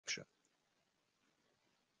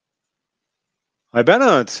Hi,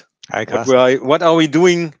 Bernard. Hi, Carsten. What are we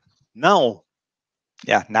doing now?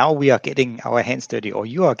 Yeah, now we are getting our hands dirty, or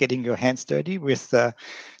you are getting your hands dirty with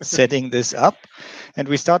setting this up. And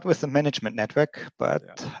we start with the management network, but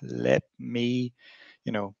let me,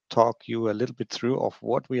 talk you a little bit through of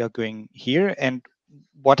what we are doing here and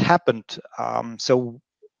what happened.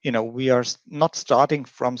 We are not starting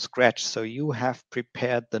from scratch. So you have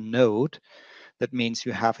prepared the node. That means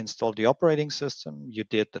you have installed the operating system, you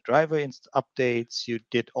did the driver updates, you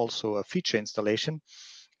did also a feature installation.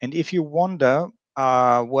 And if you wonder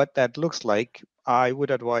what that looks like, I would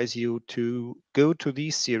advise you to go to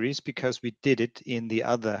these series because we did it in the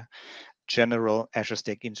other general Azure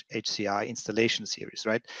Stack HCI installation series,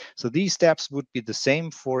 right? So these steps would be the same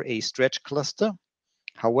for a stretch cluster.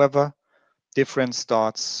 However, difference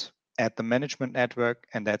starts at the management network,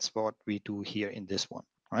 and that's what we do here in this one,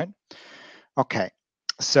 right? Okay,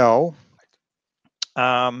 so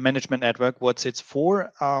management network, what's it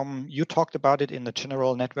for? You talked about it in the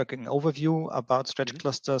general networking overview about stretch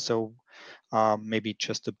cluster. So maybe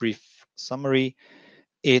just a brief summary.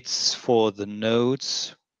 It's for the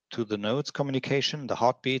nodes to the nodes communication, the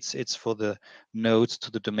heartbeats. It's for the nodes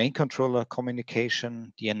to the domain controller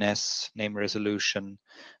communication, DNS, name resolution,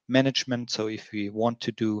 management. So if we want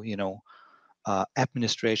to do,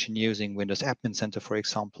 administration using Windows Admin Center, for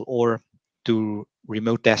example, or do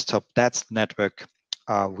remote desktop, that's the network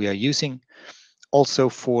we are using. Also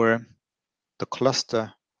for the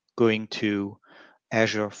cluster going to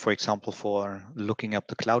Azure, for example, for looking up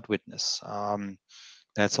the cloud witness.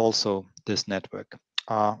 That's also this network.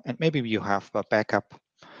 And maybe you have a backup.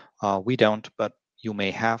 We don't, but you may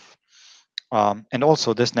have. And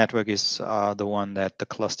also this network is the one that the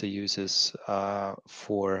cluster uses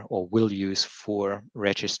for, or will use for,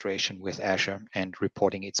 registration with Azure and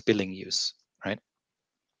reporting its billing use, right?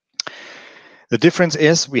 The difference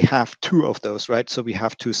is we have two of those, right? So we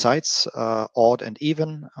have two sites, odd and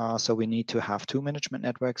even. So we need to have two management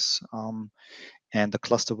networks. And the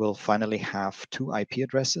cluster will finally have two IP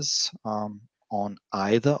addresses on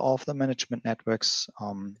either of the management networks.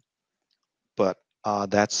 But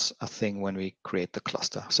that's a thing when we create the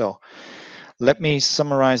cluster. So let me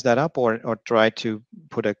summarize that up or try to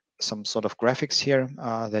put some sort of graphics here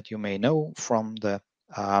that you may know from the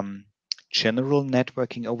general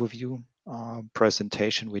networking overview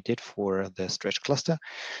presentation we did for the stretch cluster.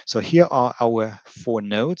 So here are our 4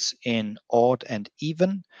 nodes in odd and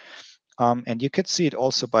even. And you could see it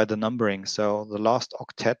also by the numbering. So the last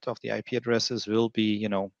octet of the IP addresses will be,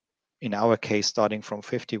 in our case, starting from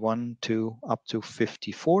 51 to up to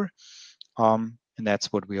 54. And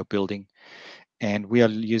that's what we are building. And we are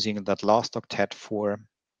using that last octet for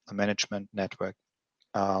a management network,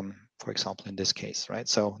 for example, in this case, right?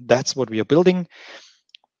 So that's what we are building.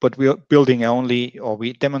 But we are building only, or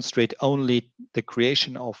we demonstrate only the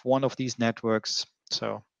creation of one of these networks.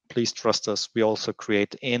 So please trust us. We also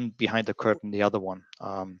create behind the curtain the other one.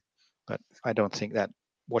 But I don't think that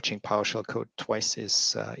watching PowerShell code twice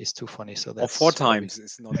is too funny. So that's, or 4 times.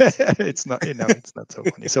 It's not. it's not. It's not so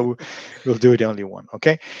funny. So we'll do it only one.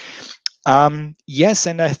 Okay. Yes,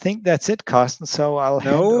 and I think that's it, Carsten. So I'll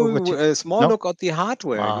hand over to a small look at the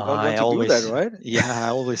hardware. You don't want to do that, right? Yeah, I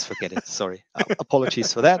always forget it. Sorry.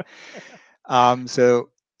 Apologies for that. So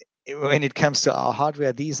when it comes to our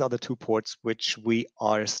hardware, these are the 2 ports which we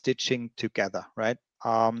are stitching together, right?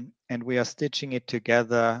 And we are stitching it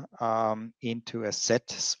together into a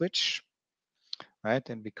set switch, right?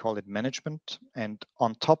 And we call it management. And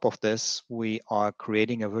on top of this, we are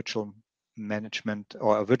creating a virtual management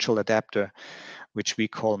or a virtual adapter, which we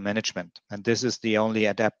call management. And this is the only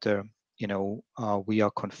adapter we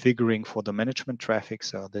are configuring for the management traffic.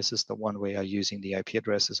 So this is the one we are using the IP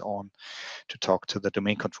addresses on to talk to the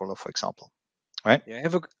domain controller, for example. Right? Yeah,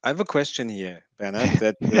 I have a question here, Bernard.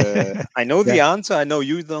 That I know the answer. I know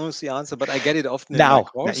you know the answer, but I get it often in my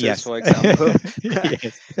courses, yes. for example.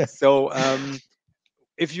 Yes. So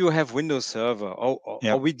if you have Windows Server,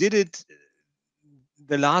 or we did it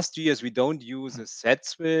the last years, we don't use a set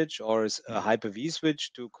switch or a Hyper-V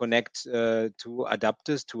switch to connect two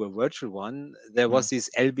adapters to a virtual one. There was this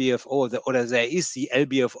LBFO, or there is the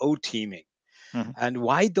LBFO teaming. And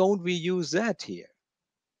why don't we use that here?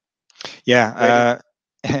 Yeah.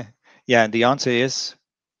 Yeah. And the answer is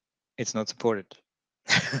it's not supported.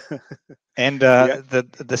 And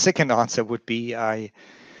the second answer would be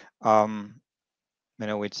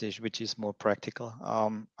which is more practical.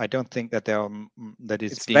 I don't think that that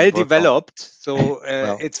is It's being well worked on. developed, so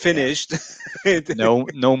Well, it's yeah. finished.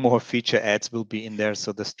 No more feature adds will be in there.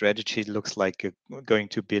 So the strategy looks like going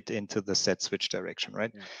to bit into the set switch direction,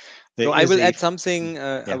 right? Yeah. There So I is will a add something.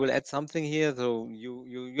 I yeah. will add something here. So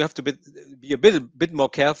you have to be a bit more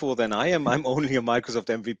careful than I am. I'm only a Microsoft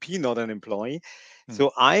MVP, not an employee.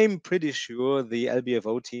 So I'm pretty sure the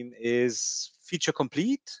LBFO team is feature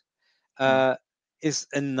complete. Is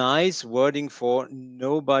a nice wording for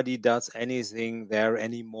nobody does anything there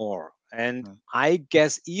anymore. And I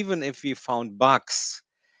guess even if we found bugs,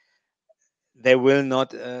 they will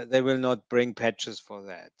not bring patches for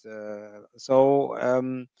that.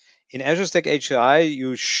 In Azure Stack HCI,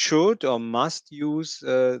 you should or must use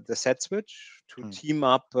the set switch to team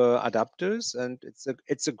up adapters, and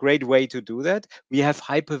it's a great way to do that. We have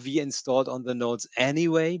Hyper-V installed on the nodes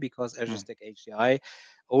anyway because Azure Stack HCI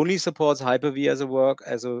only supports Hyper-V as a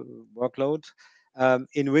workload.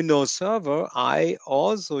 In Windows Server, I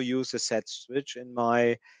also use a set switch in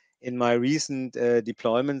my recent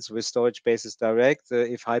deployments with Storage Bases Direct,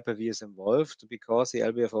 if Hyper-V is involved, because the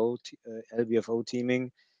LBFO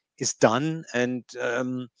teaming is done, and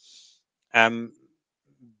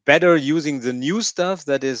better using the new stuff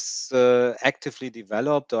that is actively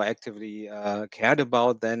developed or actively cared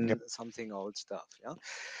about than something old stuff. Yeah.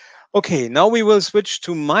 Okay, now we will switch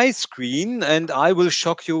to my screen, and I will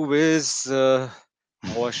shock you with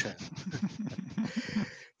PowerShell.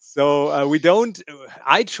 So we don't,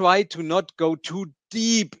 I try to not go too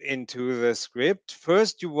deep into the script.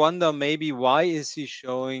 First, you wonder maybe why is he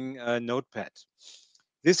showing a notepad?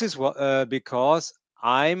 This is what because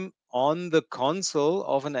I'm on the console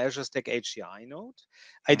of an Azure Stack HCI node.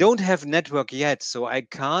 I don't have network yet, so I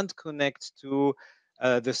can't connect to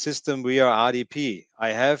the system via RDP. I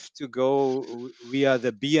have to go via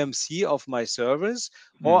the BMC of my service,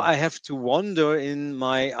 or I have to wander in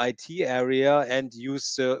my IT area and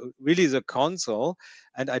use really the console.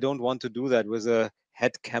 And I don't want to do that with a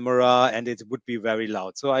head camera, and it would be very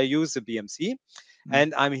loud. So I use the BMC,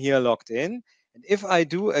 and I'm here logged in. And if I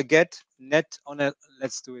do a get net on a,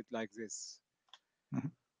 let's do it like this.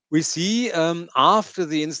 We see after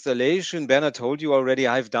the installation, Bernard told you already,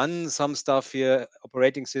 I've done some stuff here,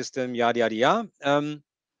 operating system, yada, yada, yada.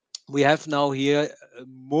 We have now here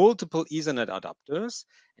multiple Ethernet adapters,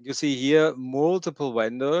 and you see here multiple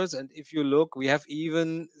vendors. And if you look, we have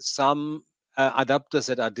even some adapters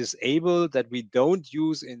that are disabled that we don't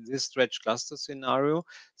use in this stretch cluster scenario.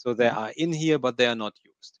 So they are in here, but they are not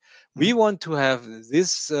used. We want to have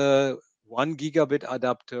this 1 gigabit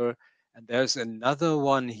adapter, and there's another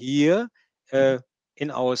one here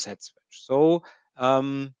in our set switch. So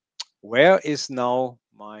where is now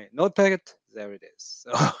my notepad? There it is.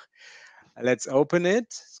 So let's open it,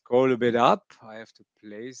 scroll a bit up. I have to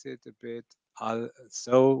place it a bit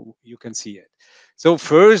so you can see it. So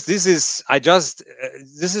first, this is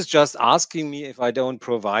just asking me if I don't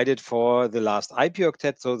provide it for the last IP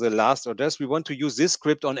octet, so the last address. We want to use this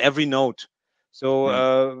script on every node.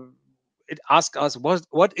 So it asks us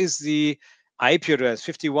what is the IP address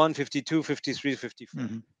 51, 52, 53, 54.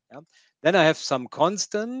 Yeah. Then I have some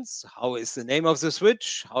constants. How is the name of the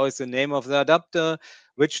switch? How is the name of the adapter?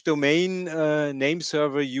 Which domain name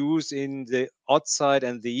server used in the odd side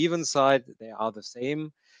and the even side? They are the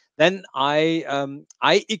same. Then I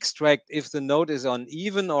extract, if the node is on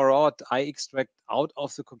even or odd, I extract out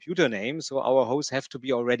of the computer name. So our hosts have to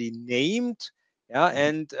be already named. Yeah,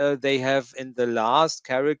 and they have in the last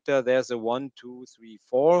character, there's a 1, 2, 3,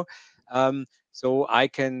 4. So I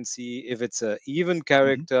can see if it's an even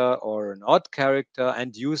character or an odd character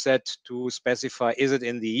and use that to specify, is it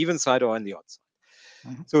in the even side or in the odd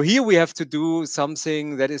side? So here we have to do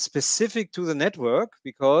something that is specific to the network,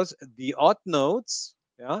 because the odd nodes,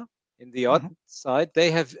 yeah, in the odd side,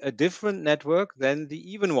 they have a different network than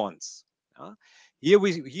the even ones. Yeah? Here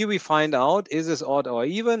we find out, is this odd or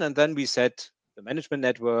even, and then we set the management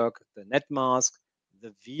network, the net mask,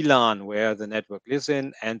 the VLAN where the network lives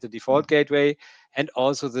in, and the default gateway, and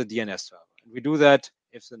also the DNS server. And we do that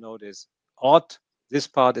if the node is odd, this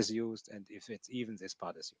part is used, and if it's even, this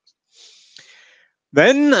part is used.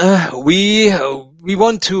 Then we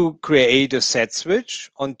want to create a set switch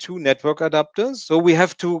on 2 network adapters. So we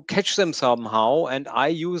have to catch them somehow, and I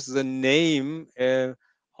use the name in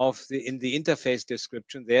the interface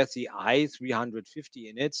description. There's the I350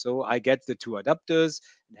 in it, so I get the 2 adapters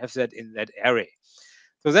and have that in that array.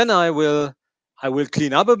 So then I will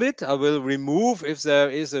clean up a bit. I will remove, if there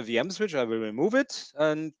is a VM switch, I will remove it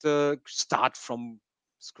and start from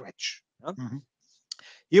scratch. Yeah?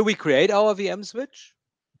 Here we create our VM switch.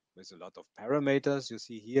 with a lot of parameters. You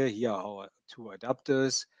see here are our two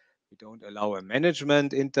adapters. We don't allow a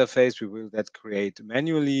management interface. We will that create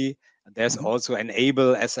manually. And there's also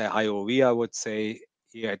enable SIOV, I would say,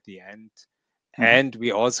 here at the end. And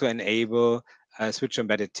we also enable switch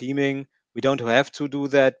embedded teaming. We don't have to do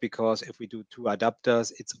that because if we do two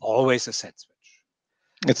adapters, it's always a set switch.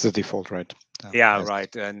 It's the default, right? Yeah,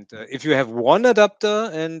 right. And if you have one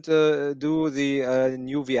adapter and do the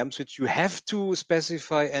new VM switch, you have to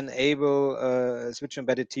specify enable switch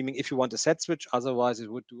embedded teaming if you want a set switch. Otherwise, it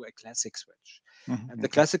would do a classic switch. And the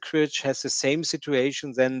classic switch has the same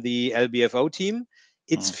situation than the LBFO team.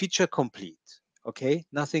 It's feature complete. Okay,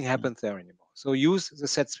 nothing happens there anymore. So use the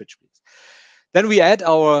set switch, please. Then we add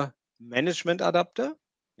our management adapter.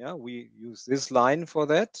 Yeah, we use this line for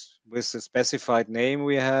that with the specified name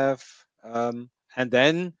we have. And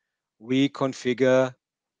then we configure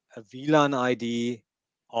a VLAN ID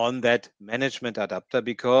on that management adapter,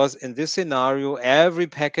 because in this scenario, every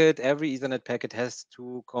Ethernet packet has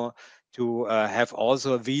to have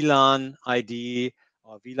also a VLAN ID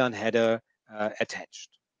or VLAN header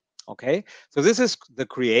attached. Okay, so this is the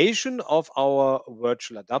creation of our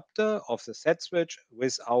virtual adapter of the set switch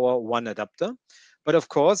with our one adapter. But of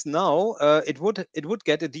course, now it would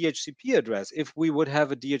get a DHCP address if we would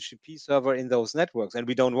have a DHCP server in those networks, and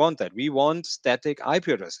we don't want that. We want static IP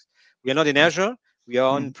addresses. We are not in Azure. We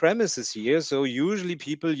are on premises here, so usually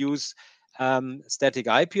people use static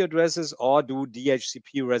IP addresses or do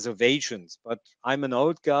DHCP reservations. But I'm an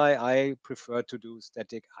old guy. I prefer to do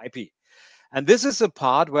static IP. And this is a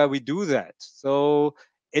part where we do that. So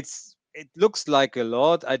it looks like a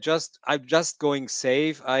lot. I'm just going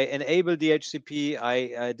safe. I enable DHCP.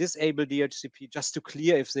 I disable DHCP just to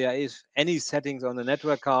clear if there is any settings on the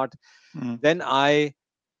network card. Then I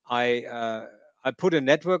put a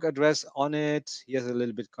network address on it. Here's a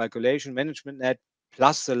little bit calculation, management net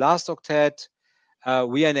plus the last octet.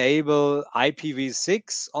 We enable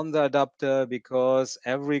IPv6 on the adapter because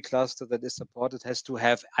every cluster that is supported has to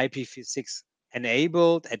have IPv6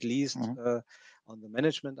 enabled, at least on the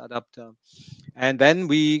management adapter. And then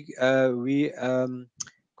we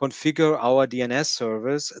configure our DNS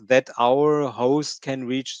servers that our host can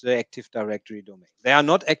reach the Active Directory domain. They are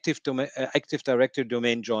not Active Directory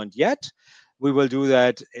domain joined yet. We will do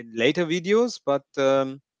that in later videos, but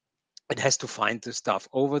it has to find the stuff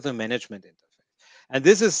over the management interface. And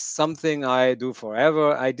this is something I do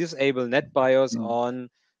forever. I disable NetBIOS on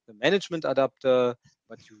the management adapter,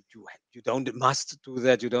 but you don't must do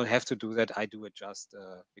that. You don't have to do that. I do it just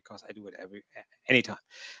because I do it anytime.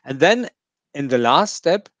 And then in the last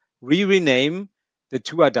step, we rename the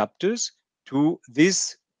two adapters to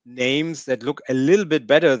these names that look a little bit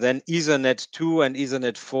better than Ethernet 2 and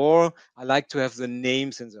Ethernet 4. I like to have the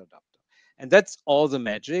names in the adapter. And that's all the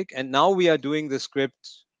magic. And now we are doing the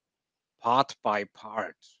script part by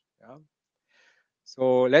part. Yeah.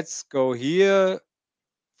 So let's go here,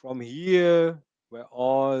 from here, where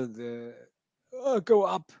all the, go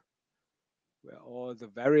up, where all the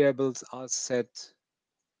variables are set.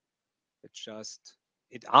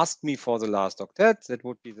 It asked me for the last octet, that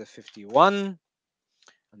would be the 51.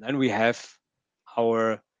 And then we have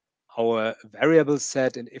our variable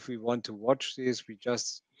set. And if we want to watch this, we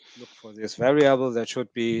just look for this variable. There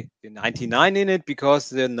should be the 99 in it because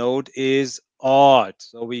the node is odd.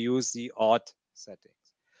 So we use the odd settings.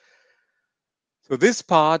 So this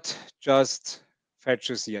part just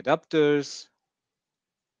fetches the adapters.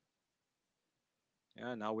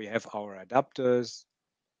 Yeah, now we have our adapters.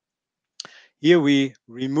 Here we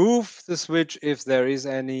remove the switch if there is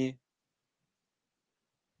any.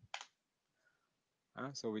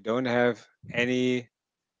 So we don't have any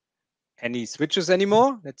switches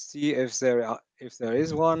anymore. Let's see if there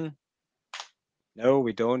is one. No,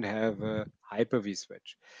 we don't have a Hyper-V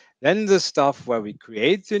switch. Then the stuff where we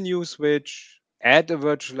create the new switch, add a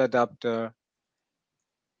virtual adapter,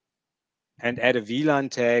 and add a VLAN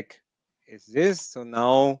tag is this. So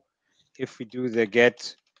now if we do the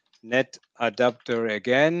get net adapter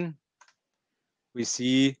again, we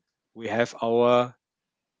see we have our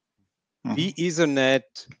vEthernet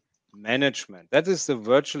management. That is the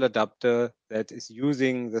virtual adapter that is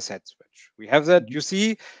using the set switch. We have that. You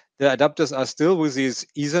see, the adapters are still with these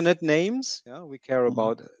Ethernet names. Yeah, we care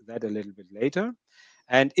about that a little bit later.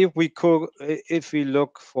 And if we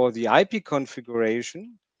look for the IP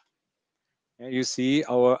configuration, you see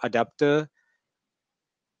our adapter.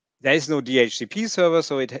 There is no DHCP server,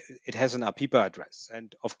 so it has an APIPA address.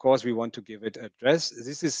 And of course, we want to give it address.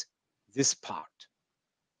 This is this part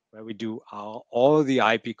where we do all the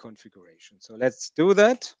IP configuration. So let's do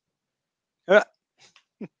that.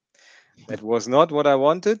 That was not what I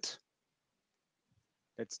wanted.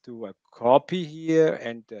 Let's do a copy here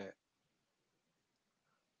and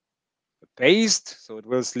paste. So it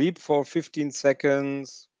will sleep for 15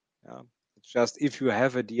 seconds. Yeah. It's just if you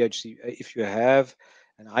have a DHCP, if you have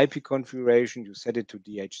an IP configuration, you set it to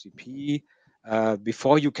DHCP.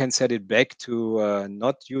 Before you can set it back to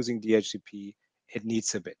not using DHCP, it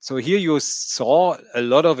needs a bit. So here you saw a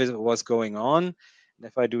lot of it was going on. And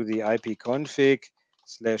if I do the IP config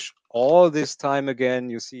 / all this time again,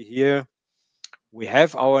 you see here, we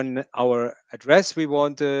have our address we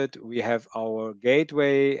wanted, we have our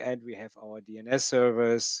gateway, and we have our DNS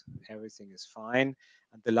servers. Everything is fine.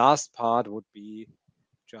 And the last part would be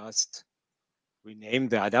just rename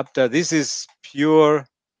the adapter. This is pure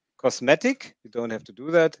cosmetic. You don't have to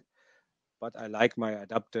do that, but I like my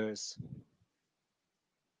adapters.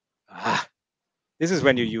 This is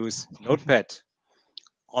when you use Notepad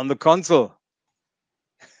on the console.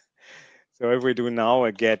 So if we do now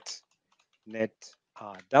a get net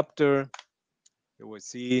adapter, you will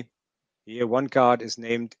see here one card is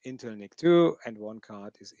named Intel NIC 2 and one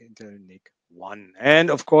card is Intel NIC 1. And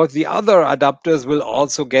of course, the other adapters will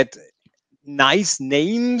also get nice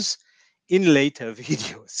names in later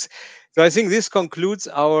videos. So I think this concludes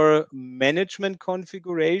our management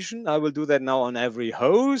configuration. I will do that now on every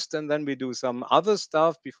host, and then we do some other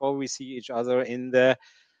stuff before we see each other in the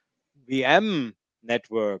VM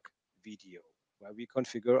network video, where we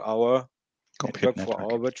configure our network for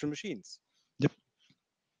our virtual machines.